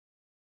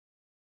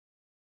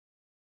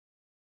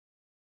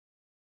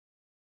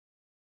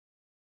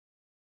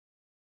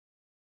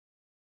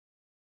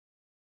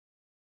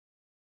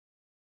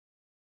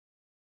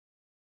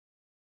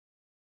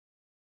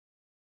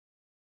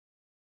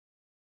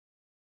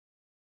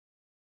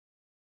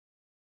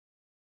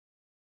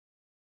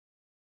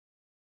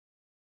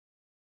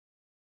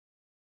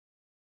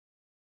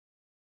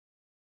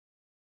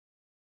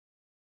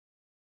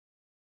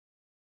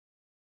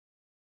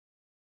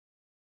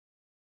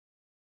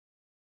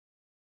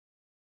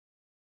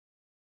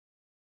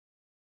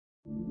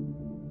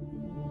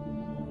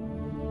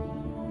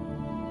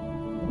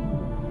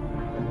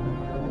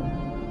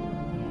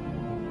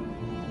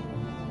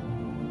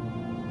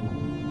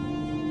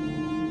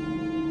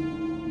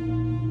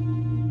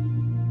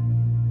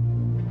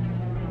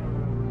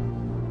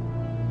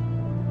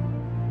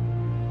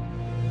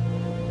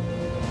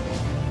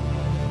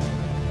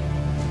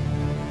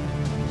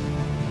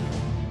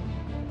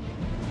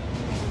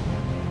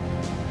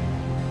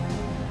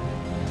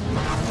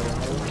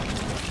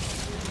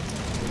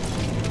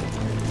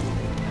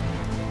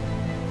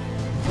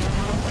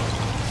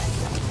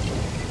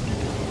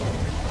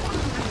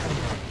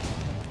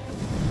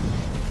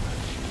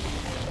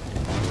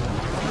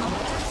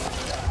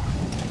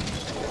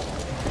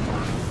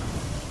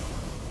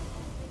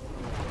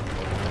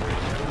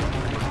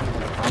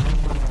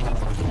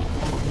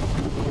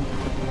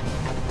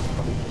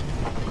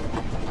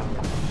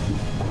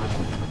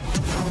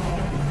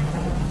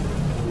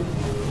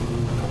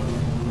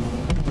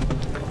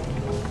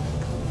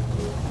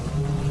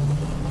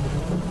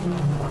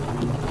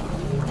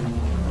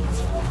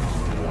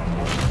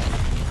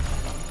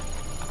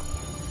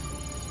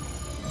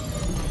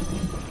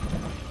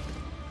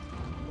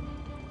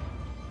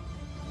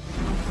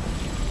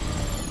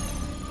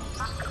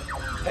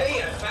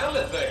Hey, I found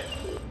the thing!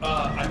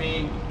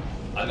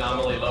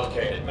 Anomaly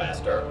located,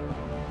 Master.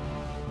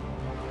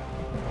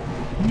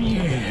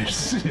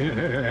 Yes,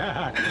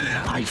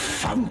 I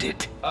found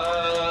it.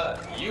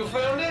 You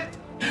found it?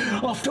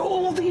 After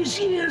all these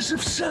years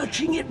of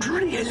searching, it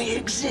really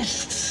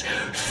exists.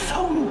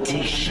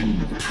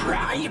 Foundation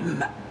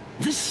Prime.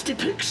 This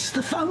depicts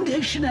the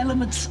Foundation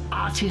Element's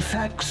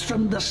artifacts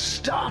from the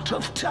start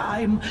of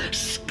time,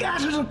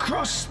 scattered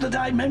across the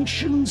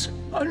dimensions,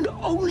 and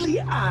only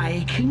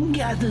I can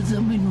gather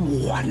them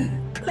in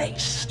one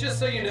place. Just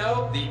so you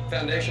know, the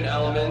Foundation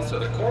elements are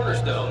the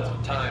cornerstones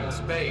of time and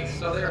space,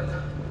 so they're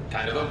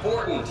kind of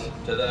important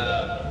to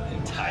the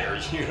entire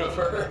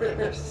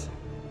universe.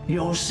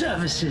 Your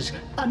services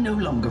are no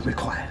longer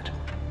required.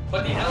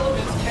 But the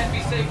elements can't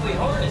be safely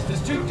harnessed.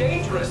 It's too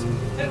dangerous.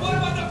 And what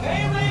about the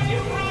pay raise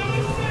you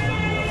promised me?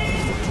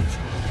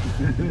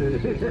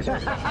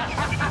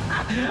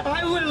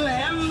 I will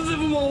have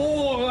them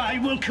all. I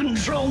will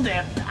control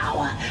their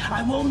power.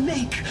 I will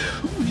make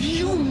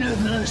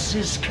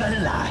universes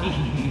collide.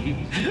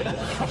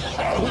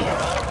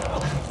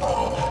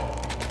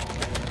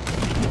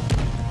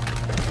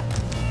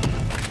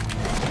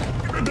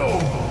 No,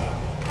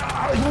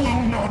 I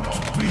will not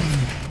be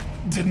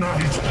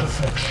denied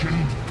perfection.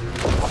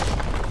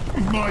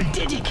 My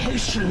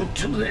dedication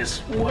to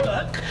this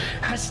work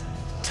has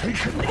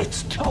taken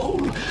its toll.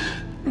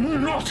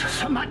 Not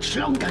for much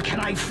longer can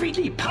I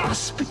freely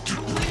pass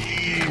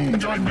between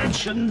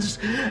dimensions.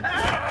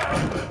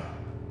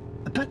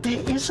 But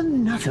there is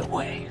another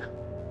way.